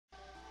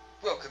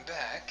Welcome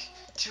back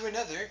to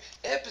another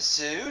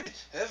episode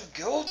of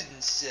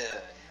Golden Sun.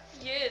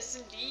 Yes,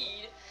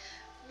 indeed.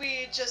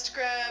 We just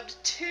grabbed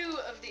 2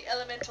 of the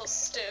elemental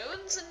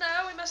stones, and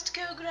now we must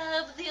go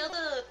grab the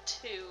other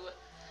 2.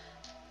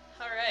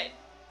 Alright.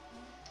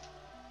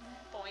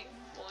 Boing,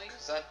 boing.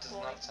 That does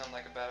boing. not sound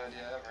like a bad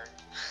idea ever.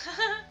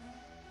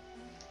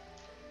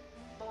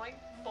 Boing,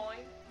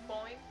 boing,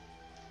 boing.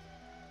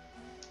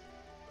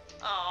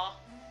 Aw.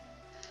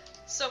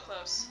 So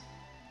close.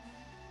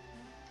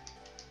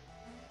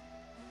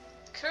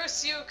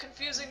 Curse you,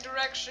 confusing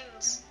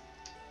directions.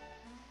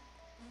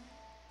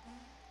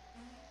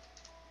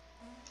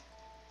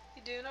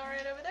 You doing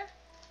alright over there?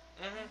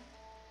 Mm-hmm.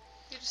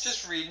 You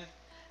Just reading.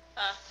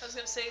 I was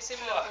gonna say you seem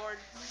a little bored.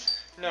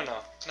 No,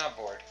 not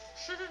bored.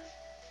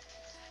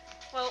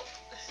 Well,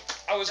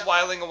 I was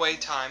whiling away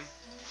time.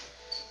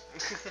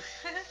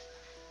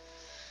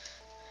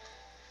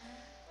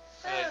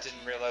 I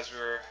didn't realize we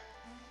were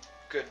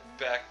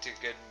back to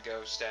good and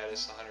go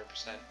status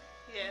 100%.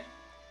 Yeah.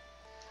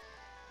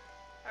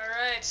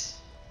 Alright.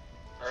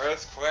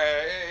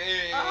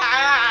 Earthquake! Oh,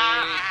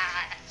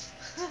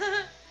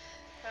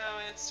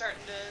 and it's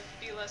starting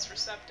to be less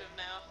receptive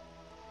now.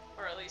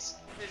 Or at least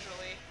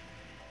visually.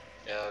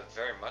 Yeah,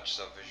 very much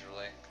so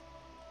visually.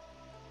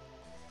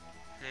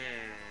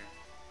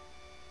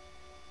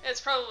 It's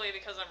probably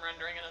because I'm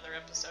rendering another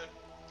episode.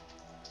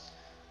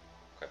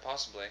 Quite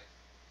possibly.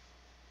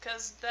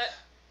 Because that...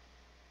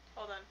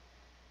 Hold on.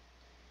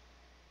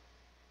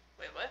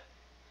 Wait, what?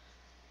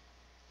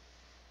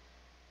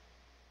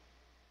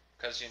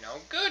 Because, you know,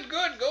 good,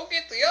 go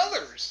get the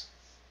others!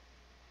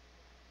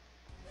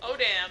 Oh,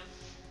 damn.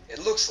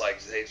 It looks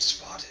like they've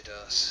spotted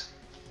us.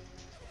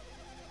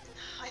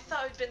 I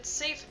thought we'd been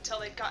safe until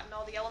they'd gotten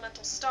all the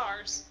elemental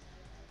stars.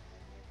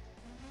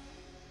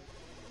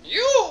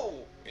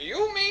 You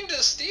mean to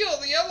steal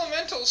the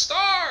elemental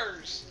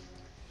stars?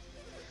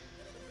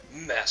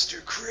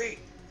 Master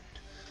Creighton,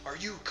 are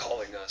you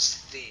calling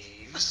us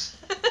thieves?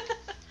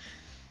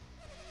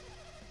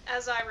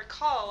 As I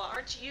recall,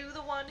 aren't you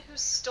the one who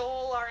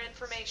stole our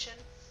information?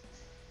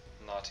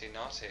 Naughty,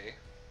 naughty.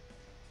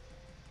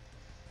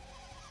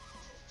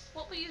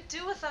 What will you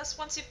do with us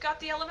once you've got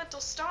the elemental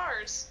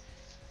stars?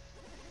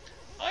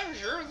 I'm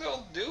sure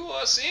they'll do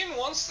us in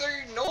once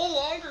they no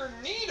longer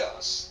need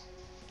us.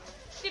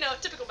 You know,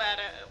 typical bad...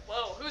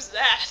 whoa, who's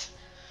that?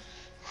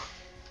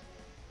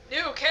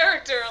 New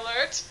character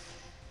alert!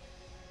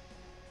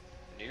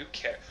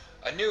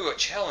 A new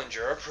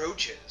challenger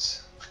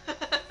approaches.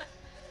 I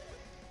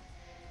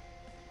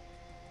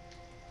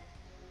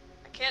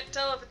can't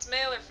tell if it's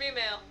male or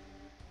female.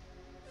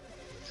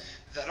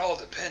 That all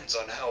depends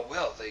on how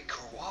well they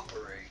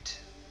cooperate.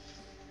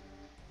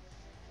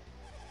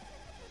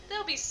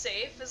 They'll be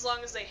safe as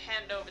long as they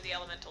hand over the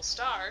elemental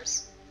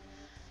stars.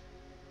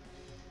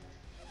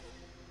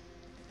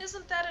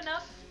 Isn't that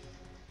enough?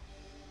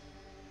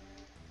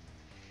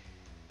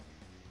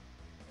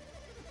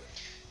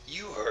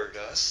 You heard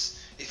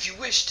us. If you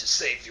wish to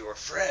save your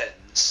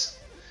friends,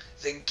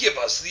 then give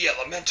us the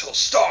elemental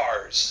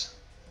stars.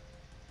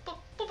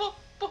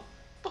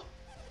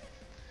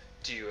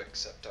 Do you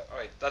accept our... Oh,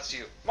 wait, that's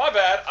you. My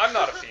bad, I'm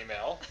not a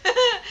female.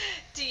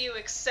 Do you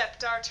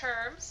accept our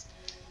terms?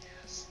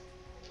 Yes.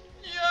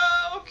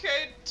 Yeah,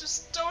 okay,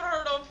 just don't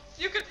hurt him.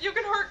 You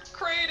can hurt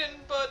Kraden,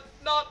 but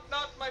not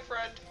my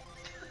friend.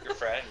 Your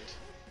friend?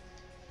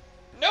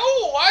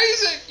 No,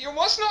 Isaac! You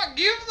must not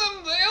give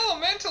them the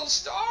elemental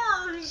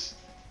stars!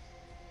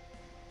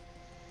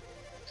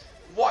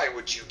 Why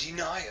would you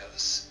deny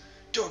us?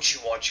 Don't you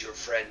want your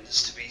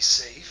friends to be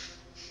safe?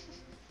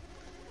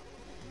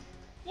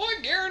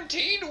 What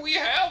guarantee do we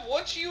have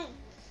once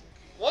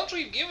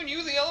we've given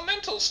you the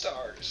elemental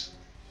stars?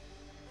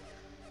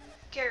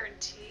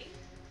 Guarantee?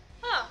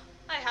 Huh,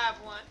 I have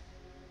one.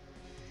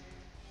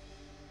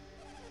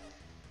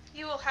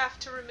 You will have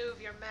to remove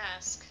your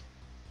mask.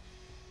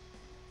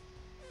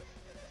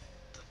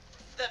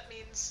 That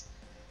means...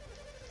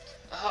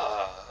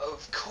 Ah,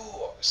 of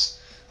course.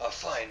 A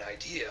fine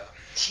idea.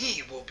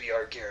 He will be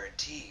our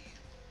guarantee.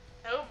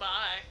 Oh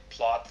my.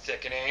 Plot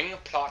thickening,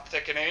 plot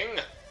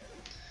thickening.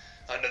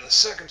 Under the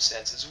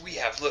circumstances, we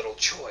have little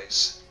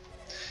choice.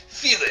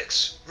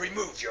 Felix,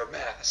 remove your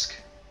mask.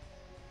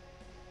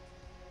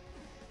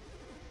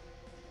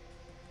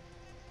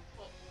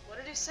 Well, what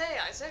did he say,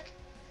 Isaac?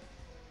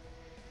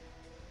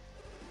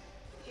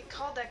 He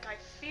called that guy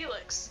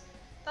Felix.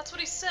 That's what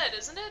he said,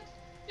 isn't it?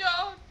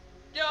 Yeah,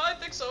 I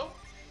think so.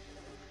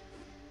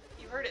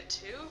 You heard it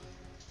too?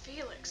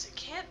 Felix, it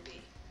can't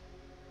be.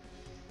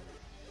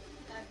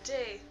 That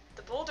day,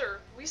 the boulder,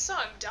 we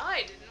saw him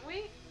die, didn't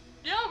we?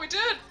 Yeah, we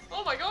did!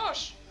 Oh my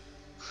gosh!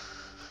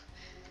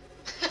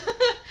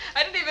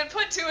 I didn't even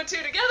put 2 and 2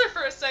 together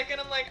for a second.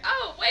 I'm like,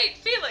 oh wait,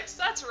 Felix,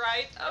 that's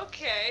right,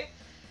 okay.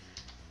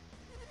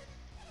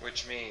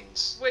 Which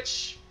means...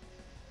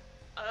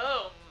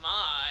 Oh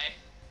my.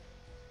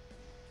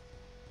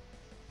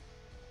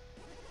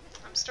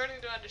 I'm starting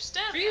to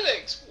understand.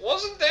 Felix,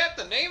 wasn't that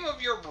the name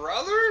of your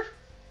brother?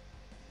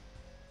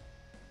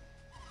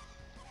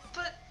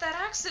 But that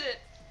accident,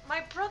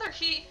 my brother,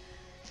 he...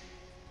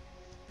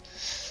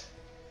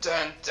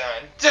 Dun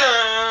dun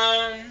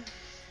dun!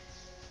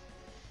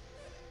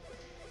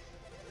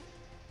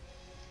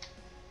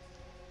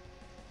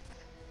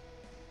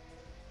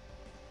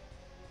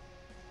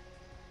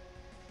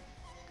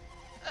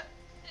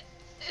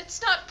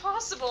 It's not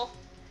possible.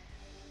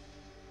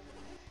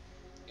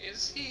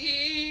 Is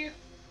he?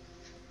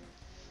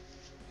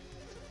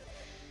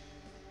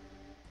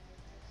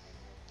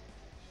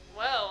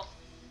 Well,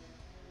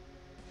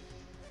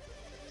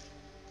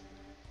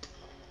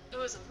 it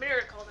was a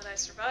miracle that I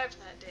survived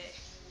that day.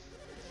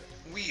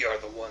 We are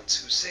the ones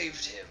who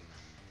saved him.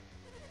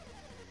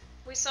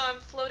 We saw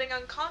him floating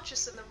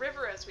unconscious in the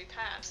river as we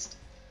passed.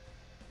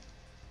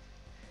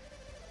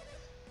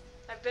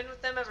 I've been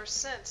with them ever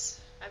since.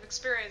 I've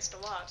experienced a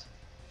lot.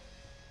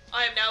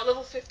 I am now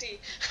level 50.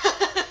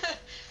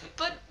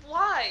 But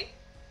why?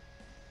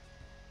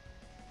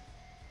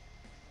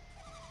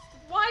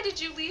 Why did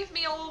you leave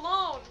me all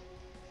alone?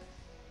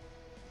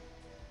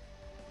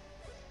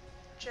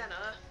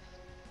 Jenna.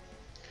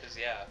 Because,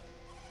 yeah,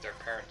 their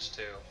parents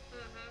too.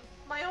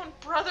 My own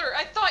brother.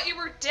 I thought you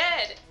were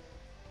dead.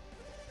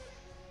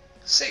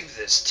 Save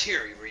this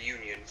teary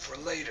reunion for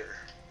later.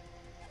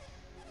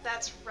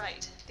 That's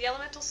right. The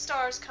elemental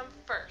stars come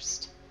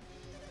first.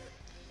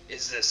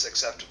 Is this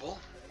acceptable?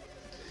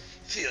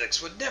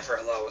 Felix would never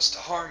allow us to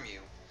harm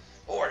you,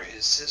 or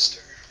his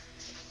sister.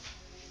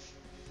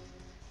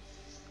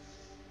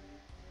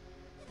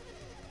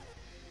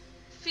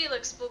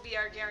 Felix will be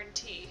our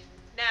guarantee.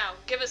 Now,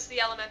 give us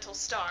the elemental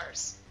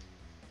stars.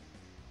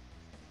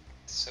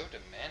 So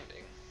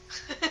demanding.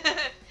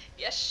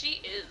 Yes,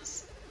 she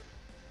is.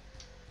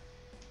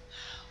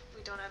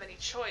 We don't have any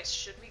choice.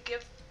 Should we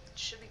give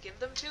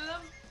them to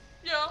them?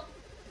 Yeah.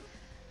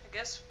 I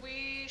guess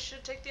we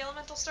should take the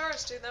elemental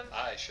stars to them.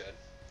 I should.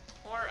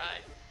 Or I.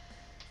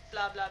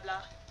 Blah blah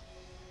blah.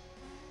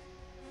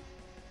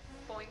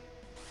 Boing.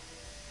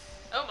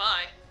 Oh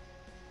my.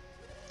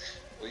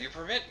 Will you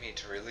permit me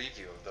to relieve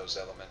you of those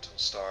elemental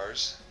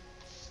stars?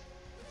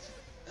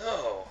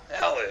 Oh,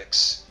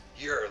 Alex,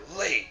 you're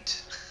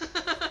late.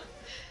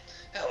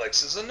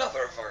 Alex is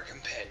another of our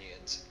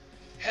companions.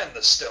 Hand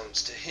the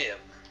stones to him.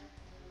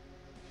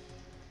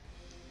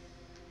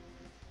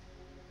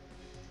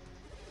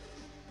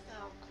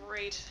 Oh,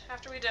 great.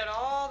 After we did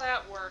all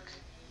that work.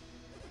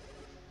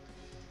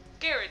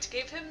 Garrett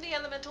gave him the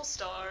elemental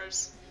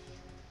stars.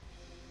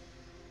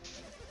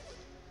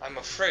 I'm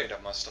afraid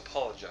I must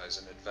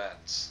apologize in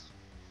advance.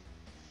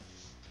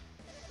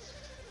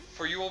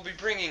 For you will be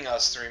bringing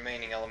us the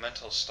remaining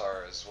elemental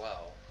star as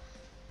well.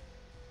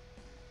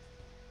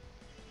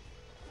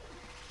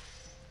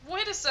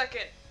 Wait a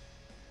second.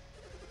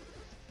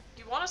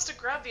 You want us to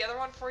grab the other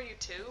one for you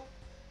too?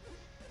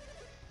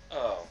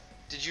 Oh,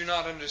 did you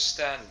not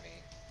understand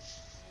me?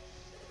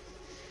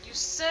 You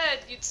said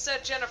you'd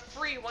set Jenna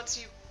free once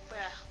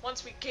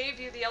we gave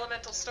you the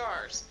elemental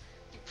stars.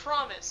 You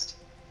promised.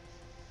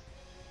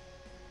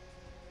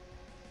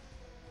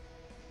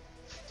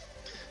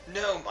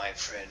 No, my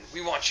friend,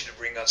 we want you to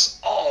bring us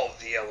all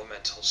the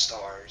elemental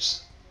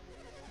stars.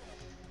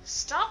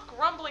 Stop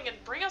grumbling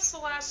and bring us the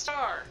last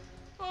star.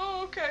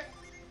 Oh, okay.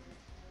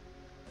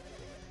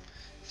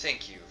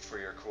 Thank you for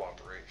your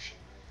cooperation.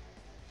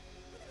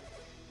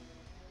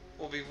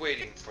 We'll be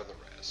waiting for the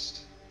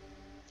rest.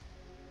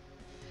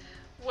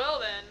 Well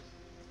then.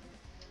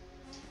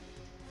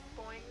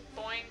 Boing,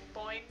 boing,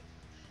 boing.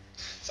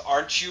 So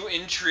aren't you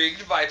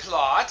intrigued by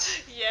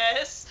plot?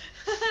 Yes.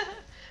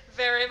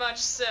 Very much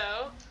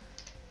so.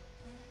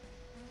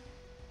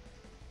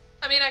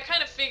 I mean, I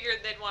kind of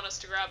figured they'd want us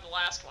to grab the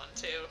last one,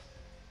 too.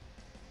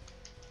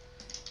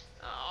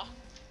 Oh.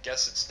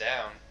 Guess it's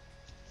down.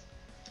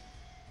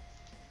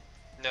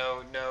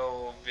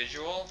 No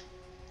visual?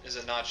 Is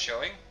it not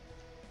showing?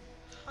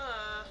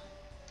 Huh.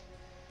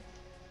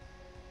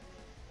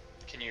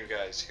 Can you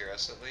guys hear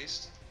us at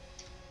least?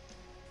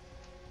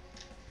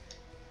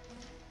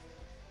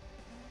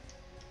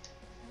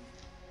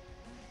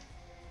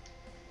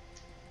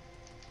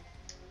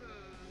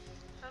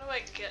 How do I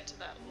get to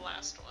that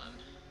last one?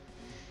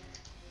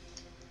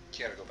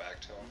 You gotta go back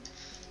to him.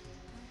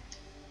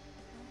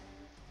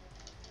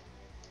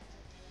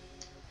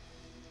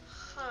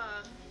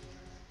 Huh.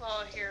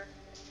 Well, here.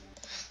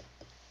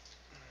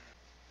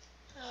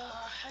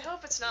 I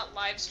hope it's not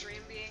live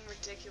stream being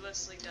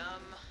ridiculously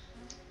dumb.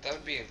 That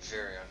would be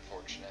very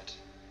unfortunate.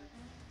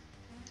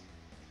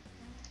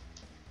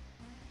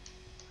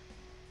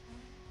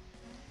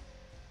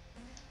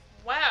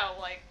 Wow,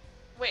 like,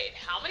 wait,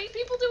 how many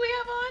people do we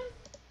have on?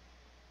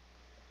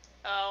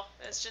 Oh,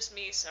 it's just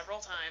me several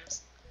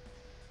times.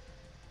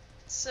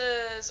 It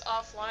says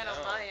offline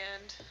on my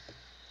end.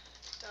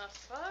 The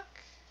fuck?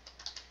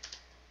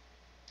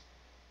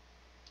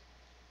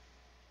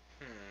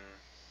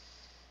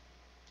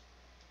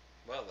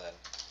 Well then.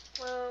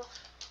 Well,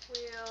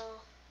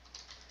 we'll...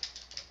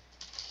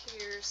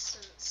 Here,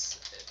 since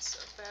it's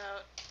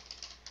about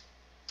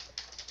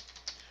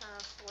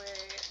halfway,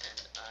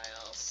 and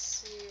I'll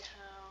see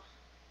how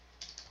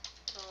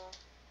it'll...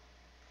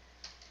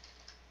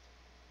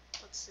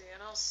 Let's see,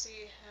 and I'll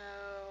see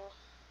how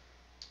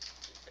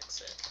to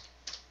fix it.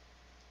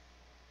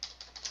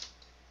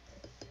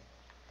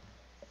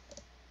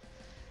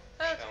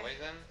 way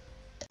then.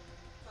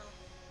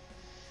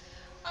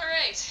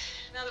 Alright,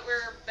 now that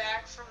we're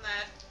back from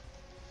that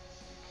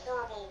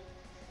horrible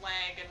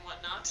lag and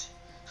whatnot.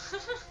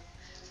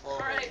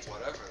 Horrible, Alright.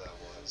 whatever that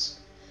was.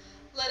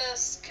 Let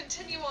us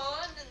continue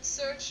on in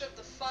search of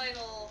the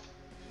final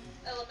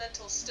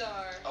elemental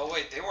star. Oh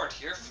wait, they weren't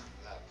here for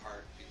that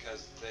part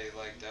because they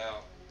lagged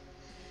out.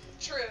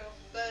 True,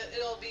 but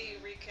it'll be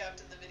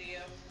recapped in the video.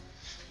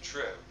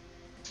 True.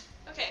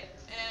 Okay,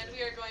 and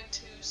we are going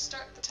to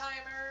start the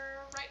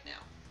timer right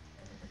now.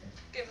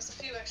 Give us a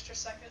few extra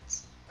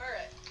seconds.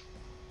 Alright.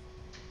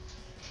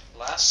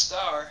 Last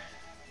star.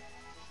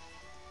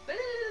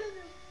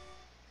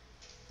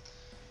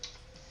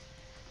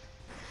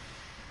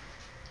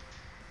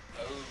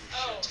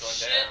 Oh, shit's going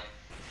shit. down.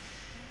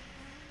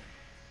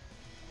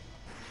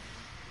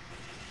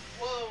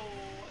 Whoa,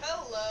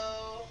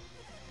 hello.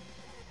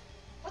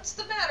 What's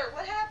the matter?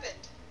 What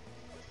happened?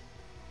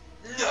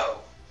 No,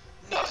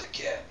 not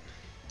again.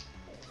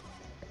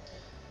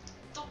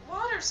 The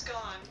water's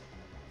gone.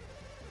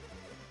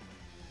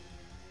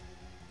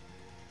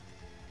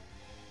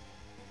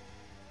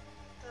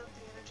 Without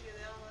the energy of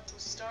the elemental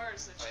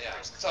stars, the Oh yeah,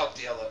 chamber's without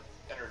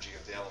the energy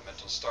of the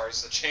elemental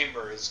stars, the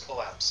chamber is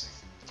collapsing.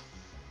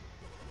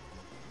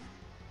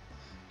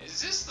 Is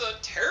this the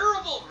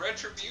terrible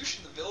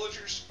retribution the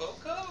villagers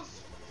spoke of?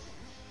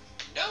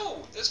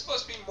 No, this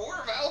must be more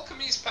of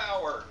alchemy's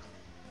power.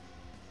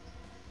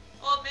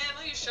 Old man,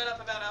 will you shut up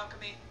about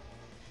alchemy?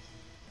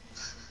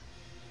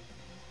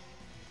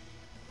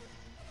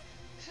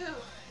 Phew,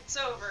 it's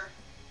over.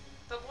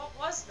 But what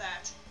was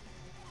that?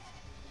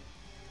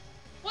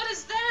 What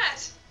is that?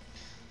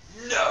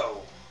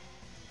 No!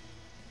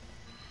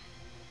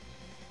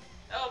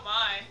 Oh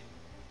my.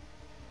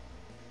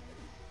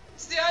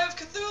 It's the Eye of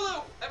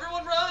Cthulhu!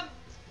 Everyone run!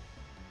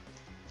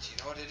 Do you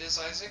know what it is,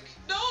 Isaac?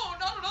 No,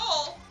 not at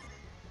all!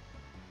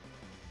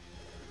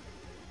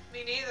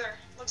 Me neither.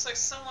 Looks like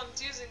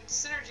someone's using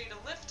synergy to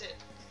lift it.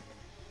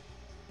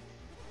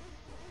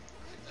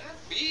 Could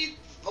that be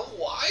the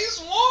wise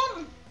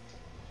one?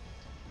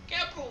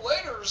 Capital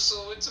letters,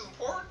 so it's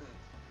important.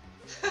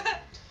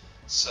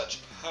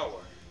 Such power.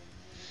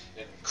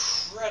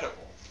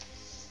 Incredible.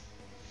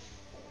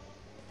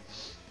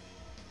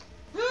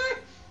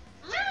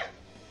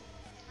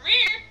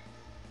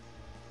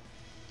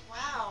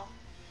 Wow.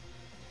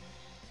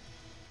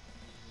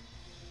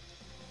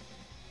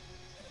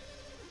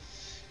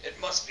 It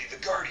must be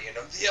the guardian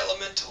of the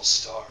elemental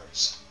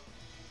stars.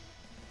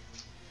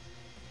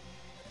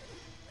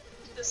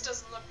 This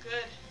doesn't look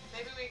good.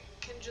 Maybe we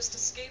can just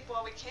escape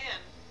while we can.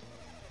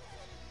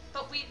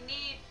 But we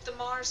need the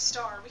Mars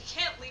star. We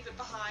can't leave it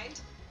behind.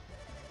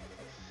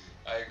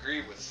 I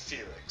agree with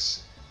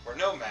Felix. We're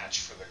no match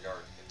for the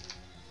guardian.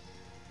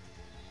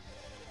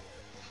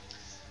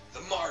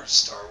 The Mars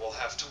star will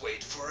have to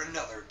wait for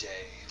another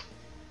day.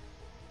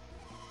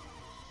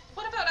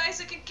 What about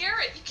Isaac and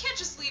Garrett? You can't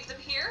just leave them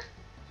here.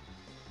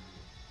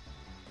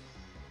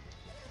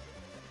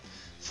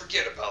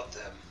 Forget about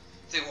them.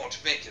 They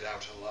won't make it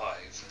out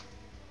alive.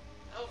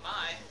 Oh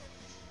my.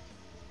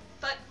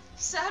 But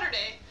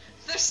Saturday,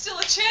 there's still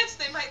a chance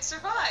they might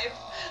survive.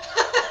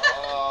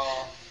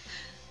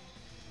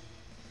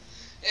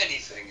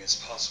 Anything is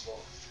possible.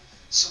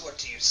 So what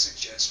do you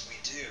suggest we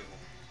do?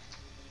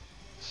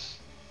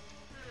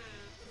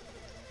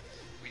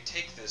 We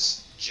take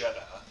this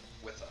Jenna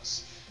with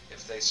us.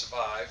 If they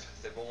survive,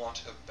 they will want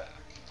her back.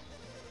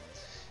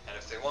 And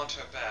if they want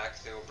her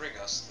back, they will bring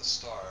us the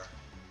star.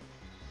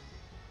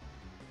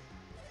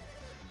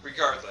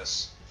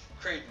 Regardless,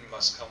 Creighton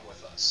must come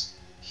with us.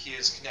 He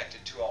is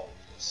connected to all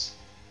of this.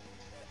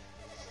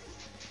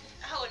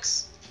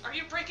 Alex, are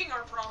you breaking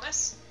our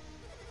promise?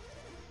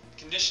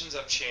 Conditions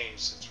have changed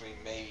since we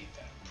made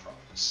that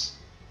promise.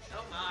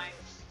 Oh my.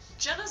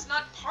 Jenna's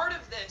not part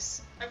of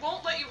this. I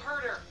won't let you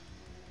hurt her.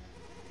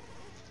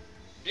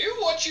 Do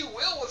what you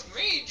will with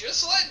me,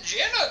 just let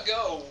Jenna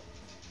go!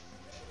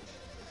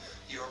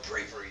 Your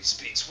bravery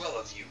speaks well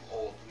of you,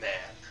 old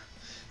man.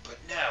 But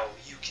now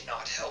you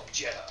cannot help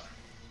Jenna.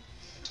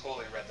 I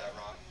totally read that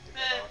wrong.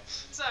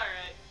 It's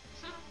alright.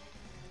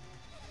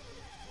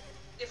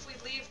 If we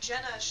leave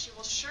Jenna, she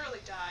will surely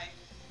die.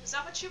 Is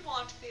that what you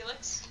want,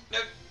 Felix?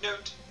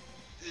 Note.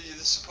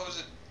 The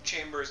supposed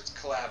chamber is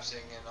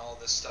collapsing and all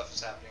this stuff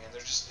is happening, and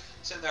they're just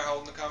sitting there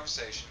holding the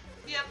conversation.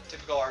 Yep.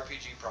 Typical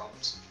RPG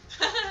problems.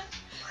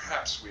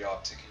 Perhaps we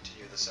ought to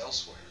continue this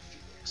elsewhere,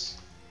 Felix.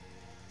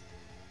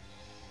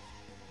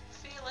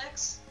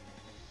 Felix?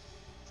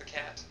 The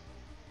cat.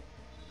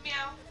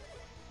 Meow.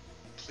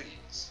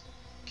 Please,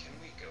 can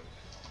we go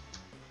now?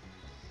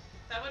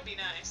 That would be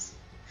nice.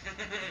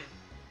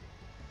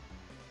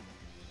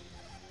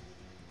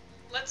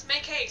 Let's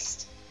make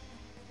haste.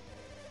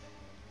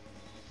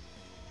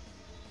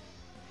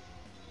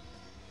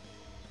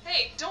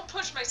 Hey, don't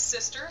push my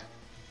sister.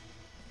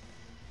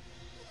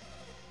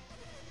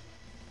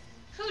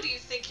 Who do you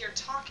think you're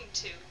talking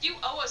to? You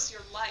owe us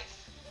your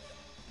life.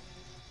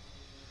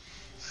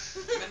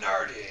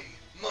 Minardi,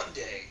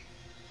 Monday,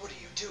 what are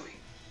you doing?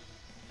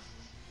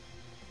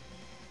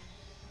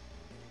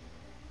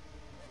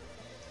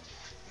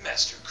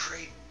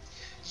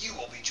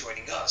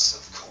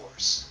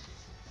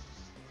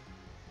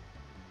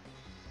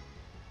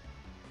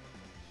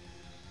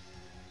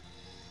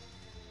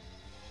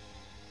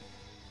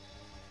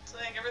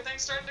 collapsing.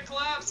 Everything's starting to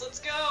collapse. Let's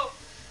go.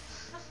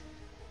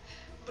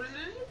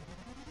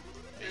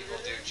 People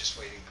do just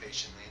waiting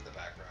patiently in the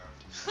background.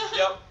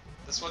 Yep,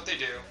 that's what they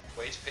do.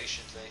 Wait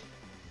patiently.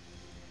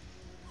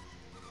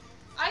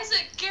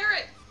 Isaac,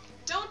 Garrett,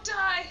 don't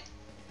die.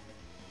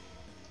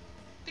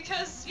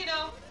 Because, you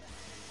know,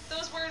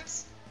 those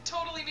words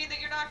totally mean that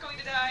you're not going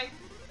to die.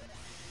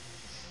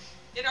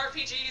 In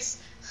RPGs.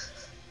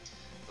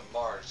 The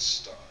Mars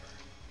Star.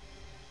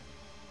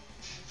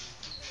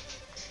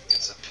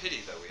 It's a pity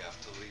that we have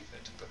to leave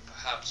it, but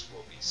perhaps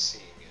we'll be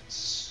seeing it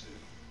soon.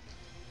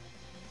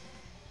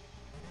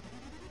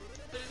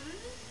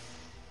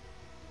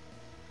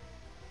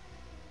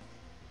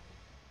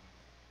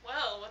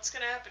 Well, what's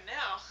gonna happen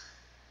now?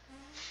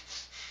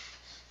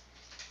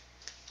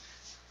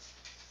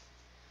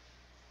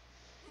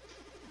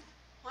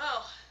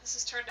 Well, this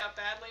has turned out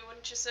badly,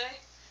 wouldn't you say?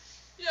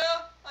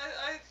 Yeah,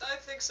 I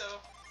think so.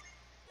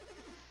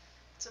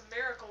 It's a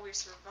miracle we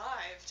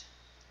survived.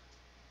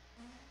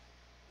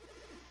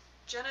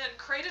 Jenna and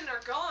Creighton are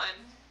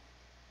gone.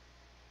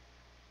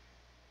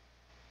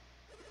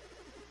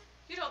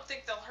 You don't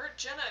think they'll hurt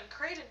Jenna and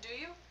Creighton, do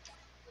you?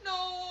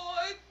 No,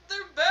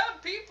 they're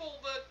bad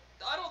people, but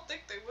I don't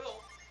think they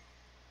will.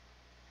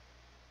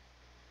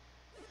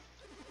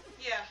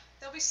 Yeah,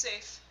 they'll be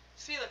safe.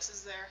 Felix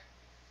is there.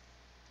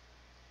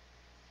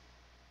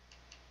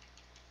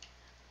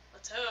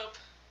 Let's hope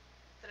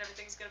that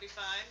everything's gonna be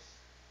fine.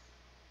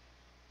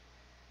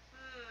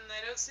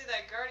 I don't see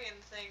that guardian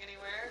thing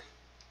anywhere.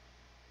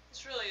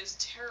 This really is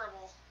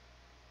terrible.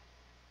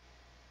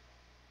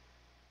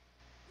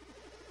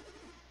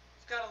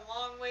 We've got a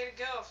long way to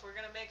go if we're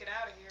gonna make it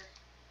out of here.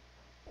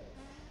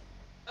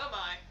 Oh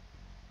my.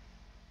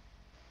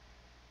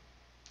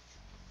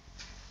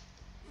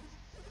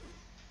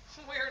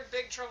 We're in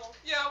big trouble.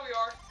 Yeah, we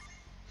are.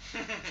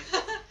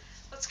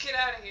 Let's get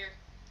out of here.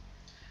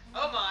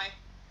 Oh my.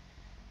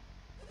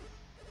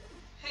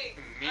 Hey,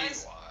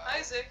 Meanwhile,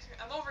 Isaac,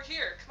 I'm over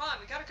here. Come on,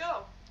 we gotta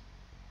go.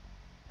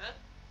 Huh?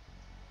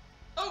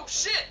 Oh,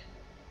 shit!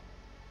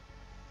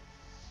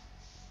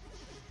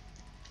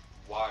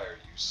 why are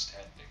you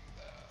standing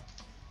there?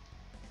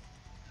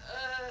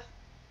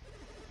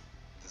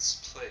 This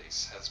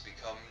place has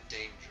become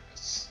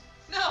dangerous.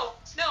 No,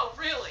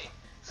 really.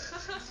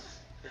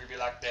 You'd be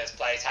like, this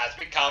place has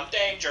become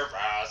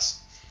dangerous.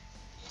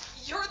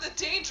 You're the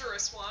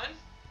dangerous one.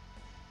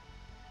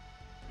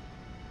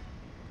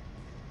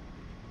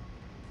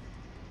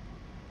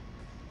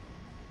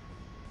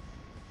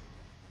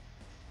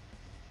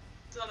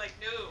 So I'm like,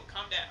 no,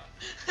 calm down.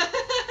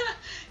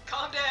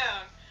 Calm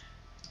down.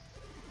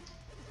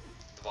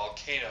 The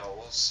volcano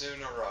will soon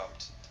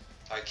erupt.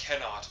 I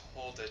cannot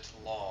hold it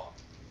long.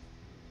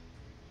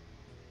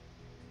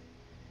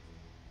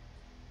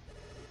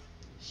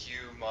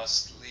 You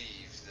must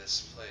leave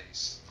this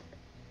place.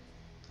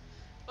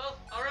 Well,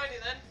 alrighty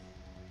then.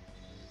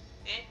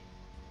 Eh?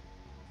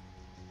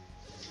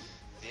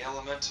 The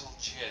elemental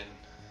Jinn,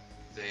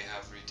 they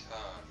have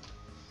returned.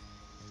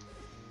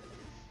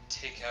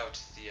 Take out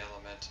the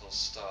elemental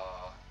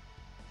star.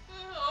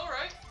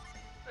 Alright.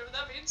 Whatever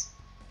that means.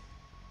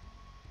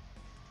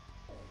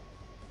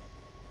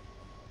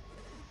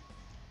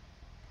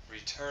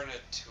 Return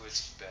it to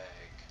its bag.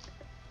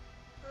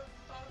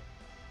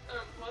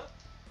 What?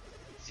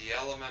 The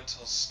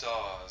elemental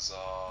stars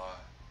are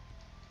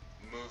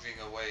moving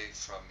away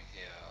from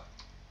here.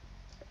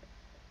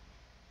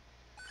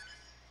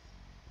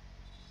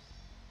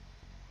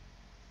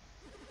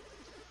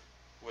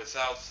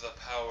 Without the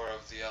power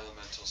of the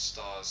elemental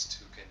stars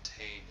to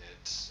contain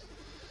it,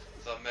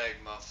 the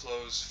magma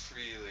flows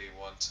freely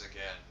once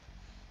again,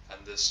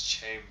 and this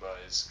chamber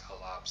is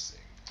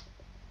collapsing.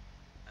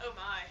 Oh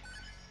my.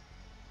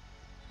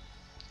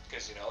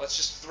 Because, you know, let's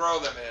just throw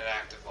them in an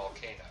active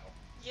volcano.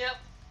 Yep.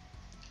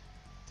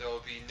 There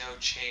will be no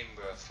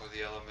chamber for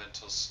the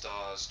elemental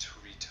stars to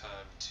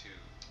return to.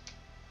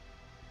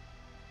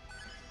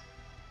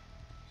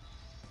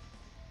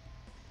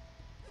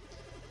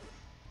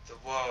 The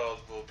world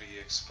will be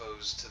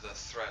exposed to the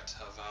threat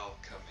of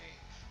alchemy.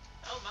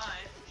 Oh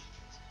my.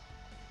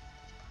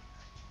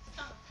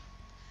 Oh.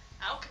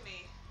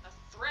 Alchemy. A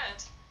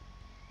threat?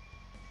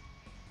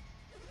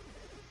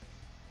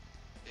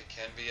 It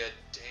can be a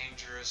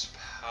dangerous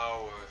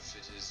power if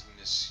it is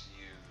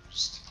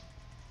misused.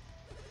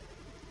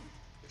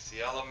 If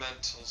the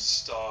elemental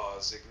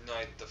stars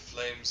ignite the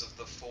flames of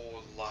the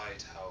 4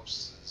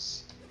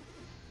 lighthouses,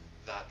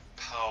 that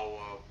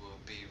power will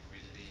be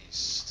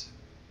released.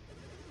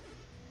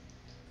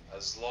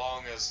 As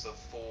long as the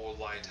 4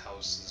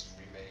 lighthouses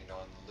remain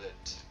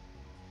unlit.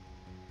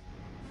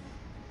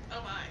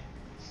 Oh my.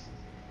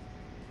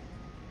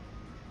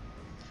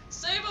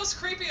 Save us,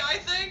 creepy eye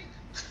thing!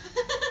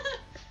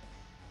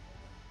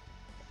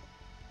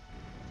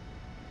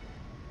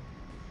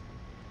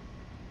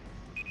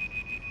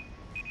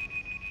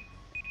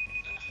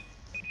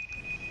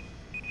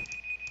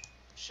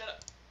 Shut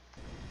up.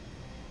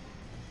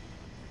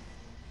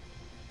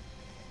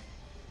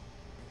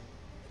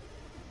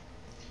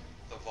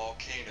 The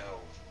volcano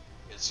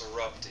is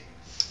erupting.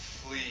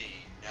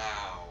 Flee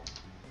now.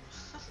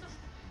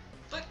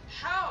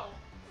 How?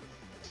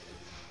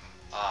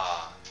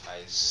 Ah,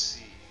 I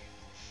see.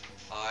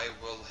 I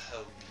will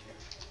help you.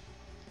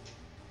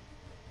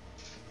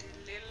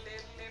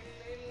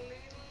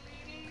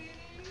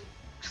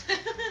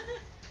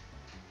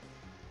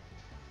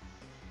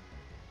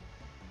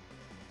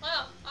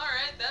 Well,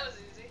 alright, that was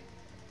easy.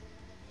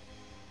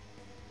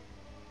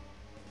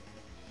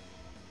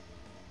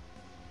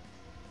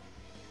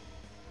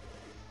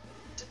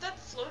 Did that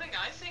floating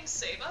eye thing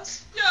save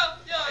us? Yeah,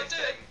 it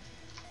did.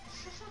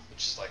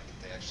 Which is like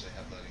that they actually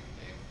have that in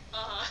the game.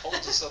 Uh-huh.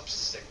 Holds us up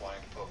stick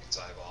wanting to poke its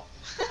eyeball.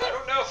 I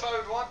don't know if I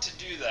would want to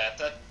do that.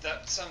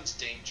 That sounds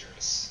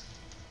dangerous.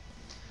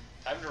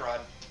 Time to run.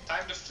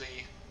 Time to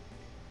flee.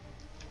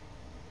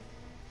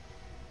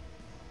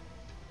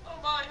 Oh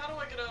my, how do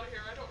I get out of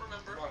here? I don't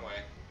remember. Wrong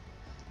way.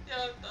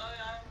 Yeah,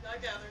 I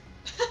gathered.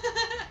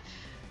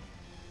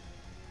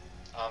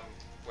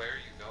 Where are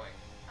you going?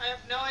 I have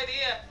no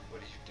idea.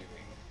 What are you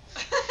doing?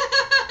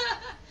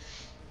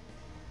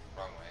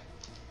 Wrong way.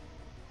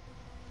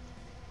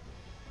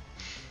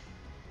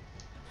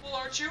 Well,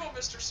 aren't you,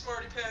 Mr.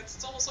 Smarty Pants?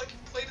 It's almost like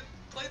you've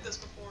played this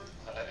before.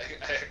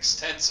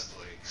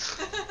 Extensively.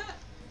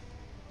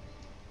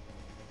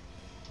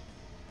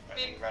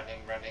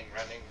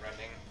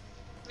 running.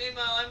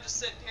 Meanwhile, I'm just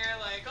sitting here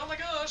like, oh my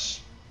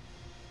gosh.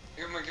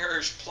 Here my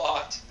garish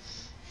plot.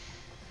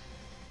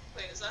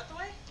 Wait, is that the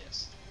way?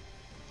 Yes.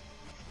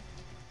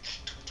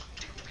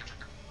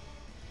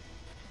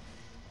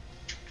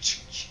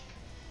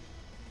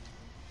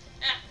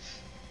 Ah.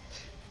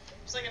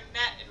 There's like a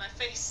gnat in my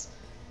face.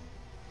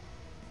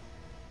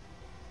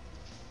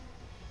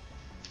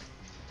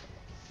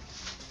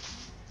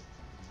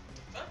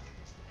 Fuck.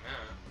 Yeah,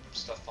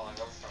 stuff falling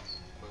over from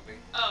moving.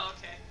 Oh,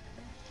 okay.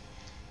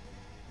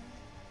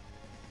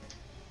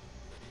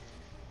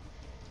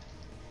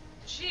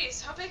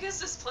 Jeez, how big is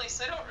this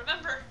place? I don't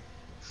remember.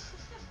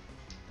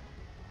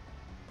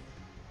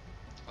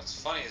 What's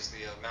funny is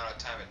the amount of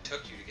time it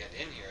took you to get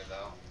in here,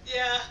 though.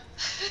 Yeah.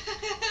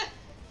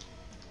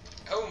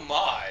 Oh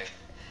my!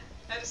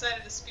 I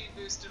decided to speed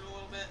boost it a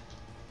little bit.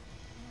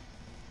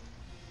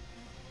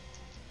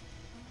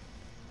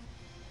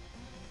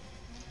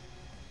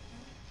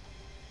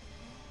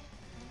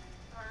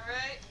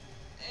 Alright,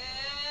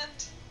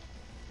 and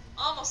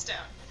almost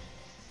down.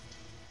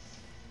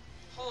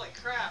 Holy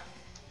crap.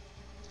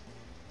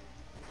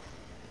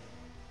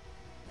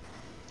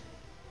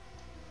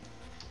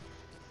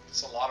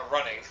 It's a lot of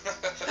running.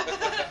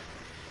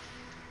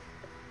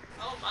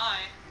 Oh my.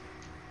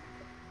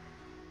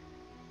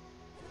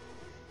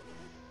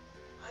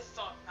 I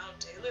thought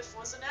Mount Aleph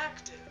wasn't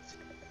active.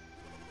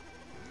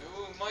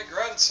 Ooh, my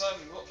grandson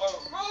will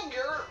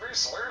Garrett be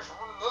safe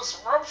from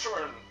this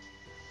eruption.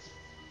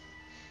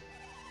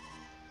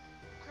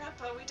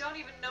 Grandpa, we don't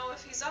even know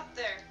if he's up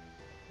there.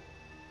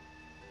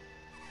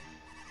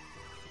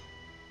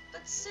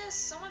 But sis,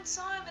 someone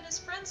saw him and his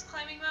friends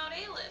climbing Mount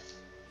Aleph.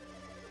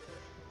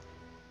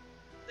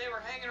 They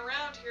were hanging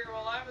around here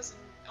while I was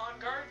on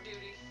guard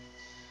duty.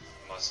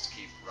 Must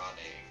keep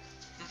running.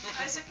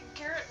 Isaac and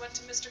Garrett went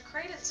to Mr.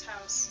 Creighton's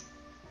house.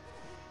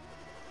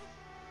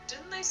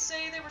 Didn't they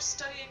say they were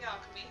studying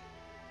alchemy?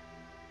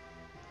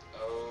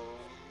 Oh,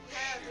 Yeah,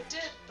 shoot. they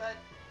did, but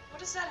what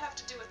does that have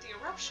to do with the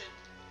eruption?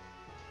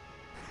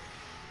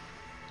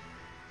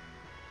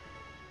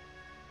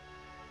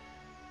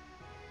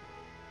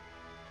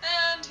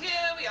 And here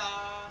we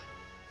are.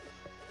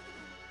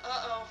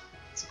 Uh-oh,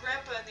 it's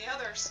Grandpa and the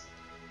others.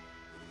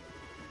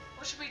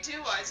 What should we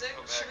do, Isaac?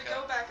 Should we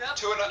go back up?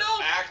 To an No!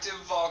 active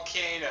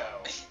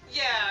volcano.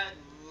 Yeah,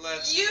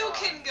 Let's you not.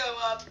 can go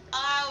up,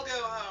 I'll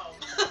go home.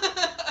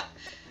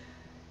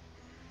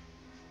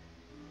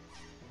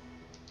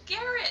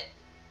 Garrett!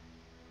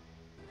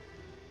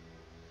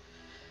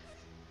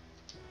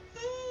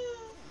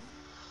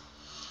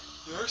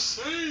 You're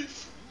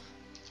safe.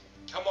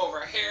 Come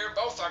over here,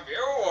 both of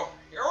you.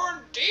 You're in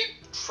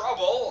deep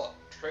trouble.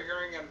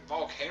 Triggering a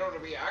volcano to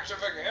be active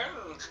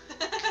again.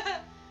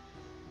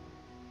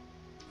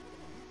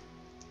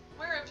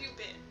 Where have you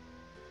been?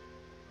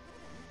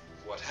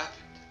 What happened?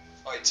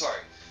 Oh, wait, sorry.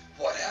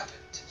 What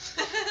happened?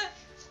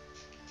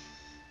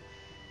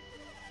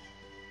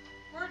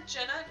 Weren't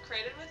Jenna and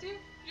Creighton with you?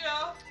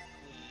 Yeah.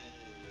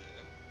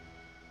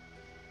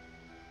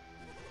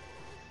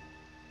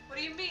 What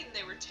do you mean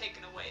they were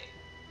taken away?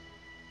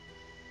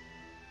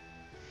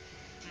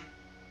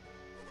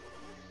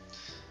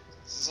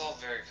 This is all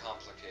very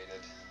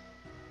complicated.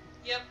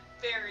 Yep,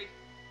 very.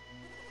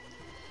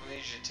 I need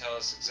you to tell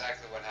us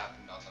exactly what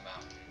happened on the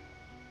mountain.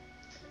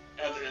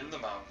 And in the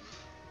mountain.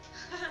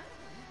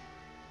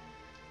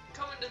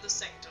 Come into the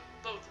sanctum,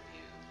 both of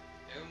you.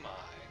 Oh my.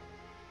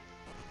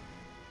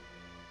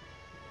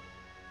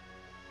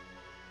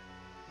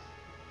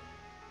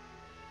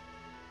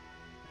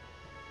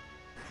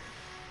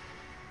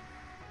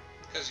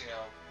 Because, you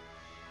know,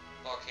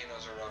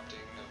 volcanoes erupting,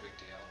 no big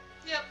deal.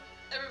 Yep,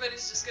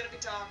 everybody's just gonna be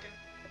talking.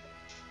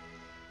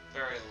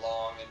 Very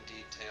long and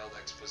detailed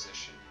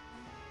exposition.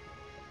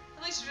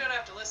 At least you don't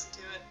have to listen to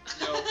it.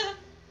 Nope.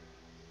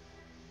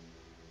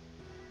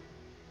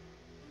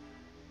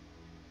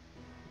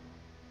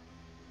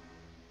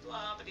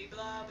 Blah-biddy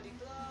blah-biddy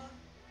blah.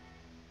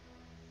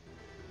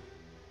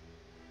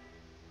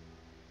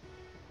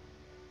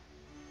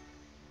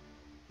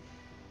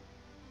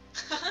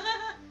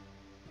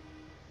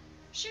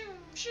 Shoom,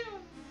 shoom.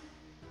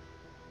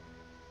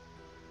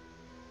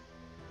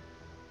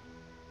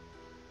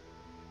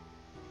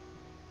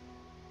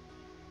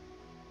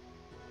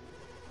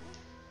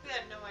 We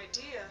had no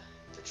idea.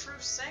 The true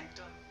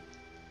sanctum.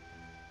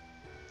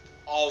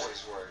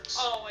 Always works.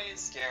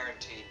 Always.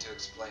 Guaranteed to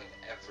explain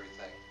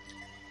everything.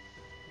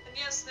 And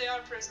yes, they are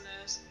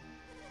prisoners.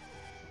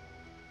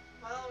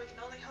 Well, we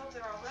can only hope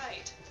they're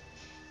alright.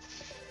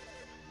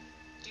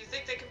 Do you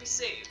think they can be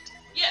saved?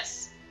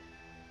 Yes!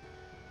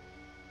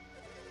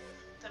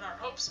 Then our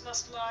hopes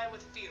must lie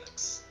with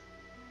Felix.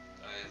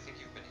 I think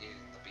you've been hitting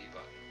the B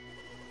button.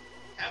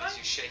 Have As I?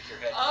 you shake your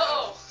head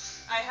Oh!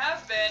 I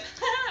have been.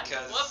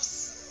 Because,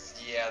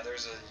 Whoops. yeah,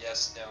 there's a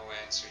yes-no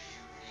answer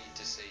you need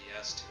to say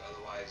yes to,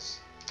 otherwise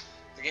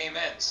the game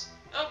ends.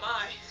 Oh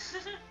my.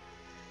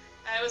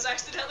 I was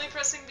accidentally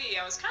pressing B.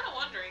 I was kind of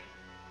wondering.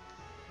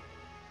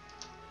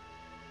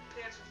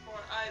 Prepared for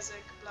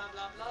Isaac, blah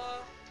blah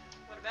blah.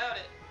 What about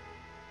it?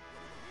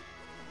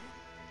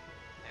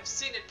 I've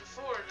seen it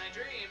before in my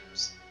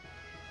dreams.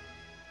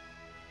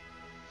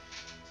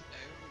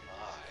 Oh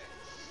my.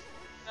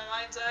 In my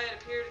mind's eye,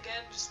 it appeared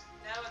again just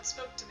now and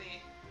spoke to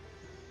me.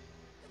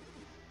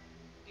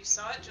 You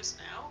saw it just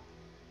now?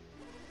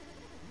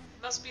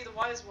 It must be the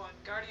Wise One,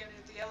 guardian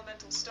of the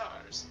elemental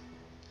stars.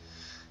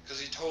 Because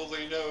he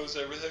totally knows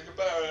everything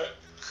about it.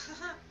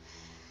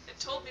 It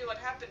told me what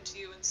happened to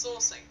you in Soul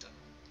Sanctum.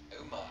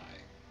 Oh my.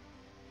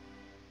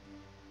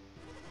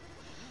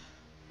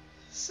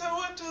 So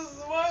what does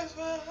the Wise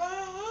One...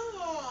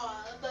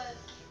 Oh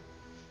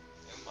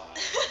my.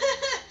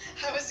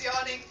 I was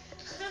yawning.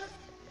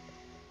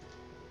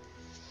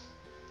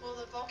 Will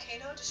the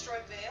volcano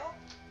destroy Vale?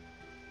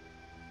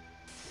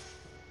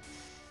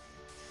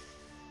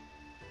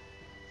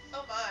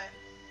 Oh my.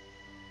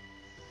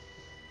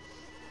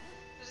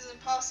 It is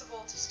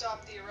impossible to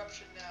stop the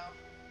eruption now.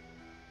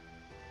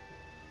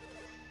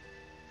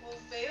 Will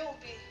Vale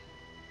be...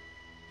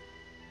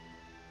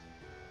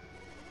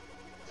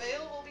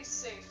 Vale will be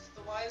safe.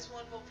 The Wise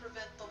One will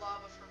prevent the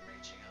lava from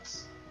reaching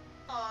us.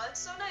 Aw,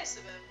 that's so nice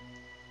of him.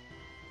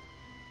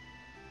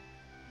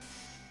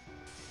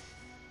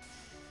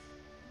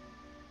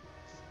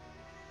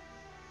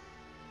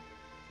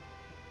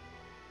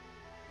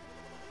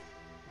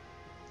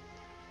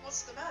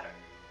 What's the matter?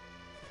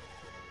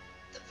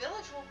 The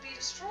village will be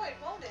destroyed,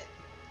 won't it?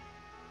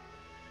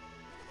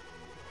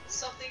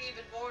 Something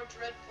even more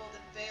dreadful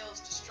than Vale's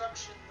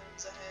destruction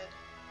looms ahead.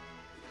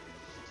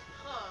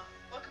 Huh.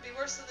 What could be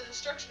worse than the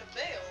destruction of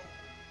Vale?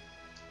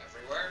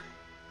 Everywhere?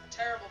 A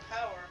terrible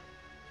power.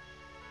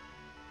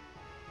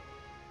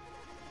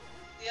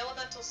 The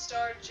elemental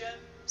star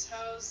gems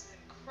house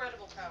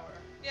incredible power.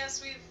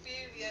 Yes,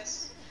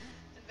 yes.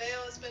 And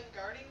Vale has been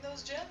guarding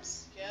those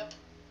gems? Yep.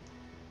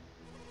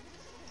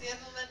 The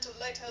elemental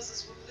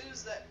lighthouses will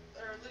loose that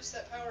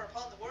power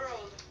upon the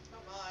world.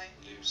 Oh my.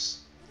 Loose.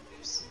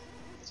 Loose.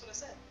 That's what I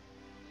said.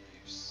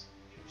 Loose.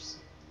 Loose.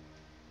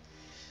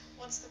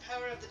 Once the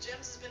power of the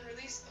gems has been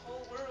released, the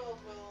whole world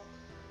will...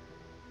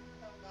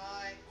 Oh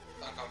my.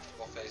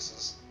 Uncomfortable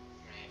faces.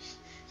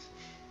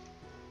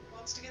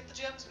 Wants to get the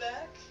gems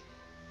back?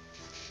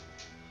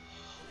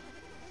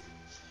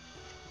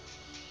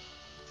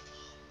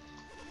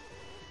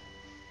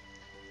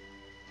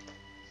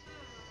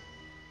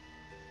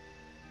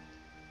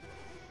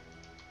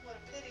 What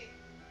a pity.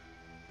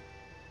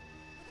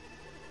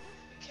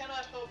 We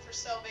cannot hope for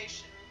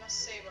salvation. We must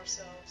save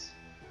ourselves.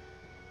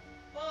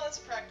 Well, that's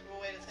a practical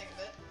way to think of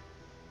it.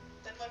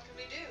 Then what can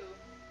we do?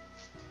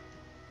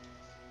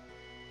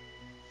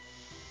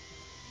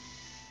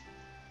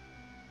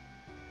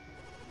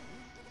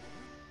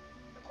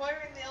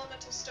 Acquiring the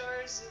elemental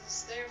stars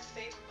is their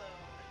fate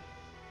alone.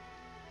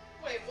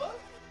 Wait, what?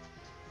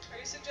 Are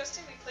you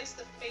suggesting we place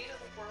the fate of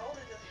the world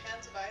into the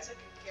hands of Isaac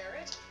and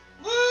Garrett?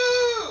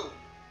 Woo!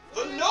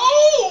 The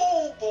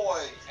no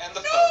boy and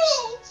the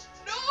post.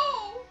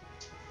 No!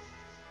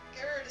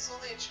 Garrett is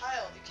only a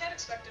child. You can't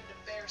expect him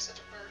to bear such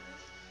a burden.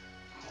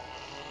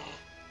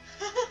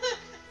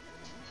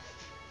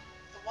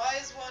 The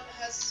Wise One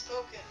has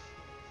spoken.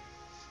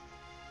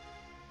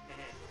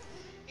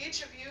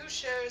 Each of you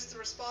shares the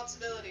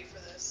responsibility for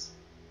this.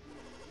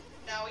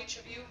 Now each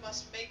of you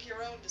must make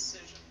your own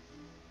decision.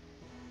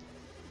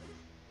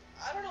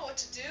 I don't know what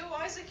to do.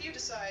 Isaac, you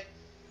decide.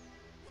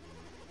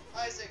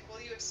 Isaac,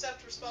 will you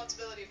accept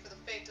responsibility for the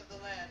fate of the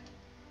land?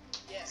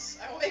 Yes.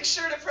 I will make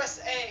sure to press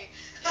A.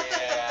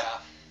 Yeah.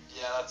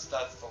 Yeah, that's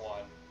the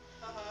one.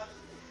 Uh-huh.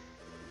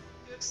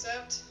 You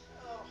accept?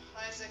 Oh,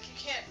 Isaac, you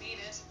can't mean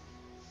it.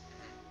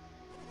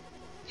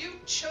 You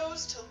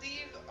chose to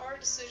leave your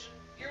decision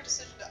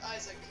to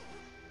Isaac.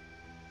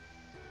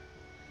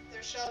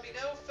 There shall be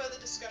no further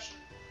discussion.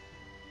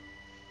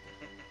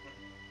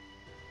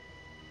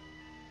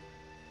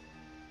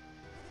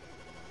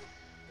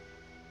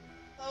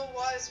 Oh,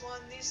 Wise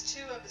One, these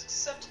two have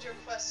accepted your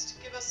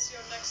quest. Give us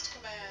your next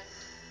command.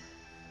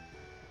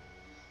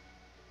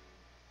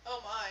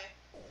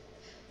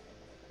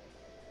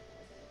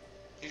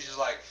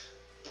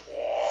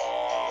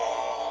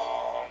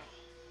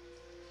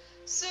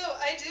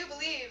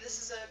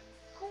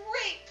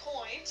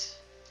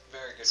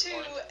 to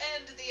fine.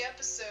 end the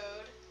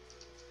episode.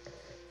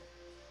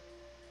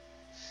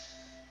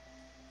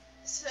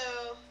 So,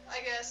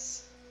 I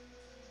guess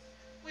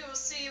we will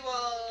see you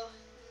all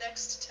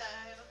next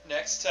time.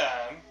 Next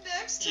time.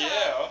 Next time.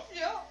 Yeah.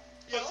 Yeah.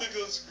 I think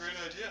that's a great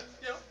idea.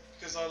 Yeah.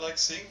 Because I like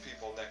seeing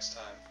people next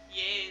time.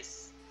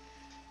 Yes.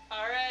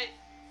 Alright.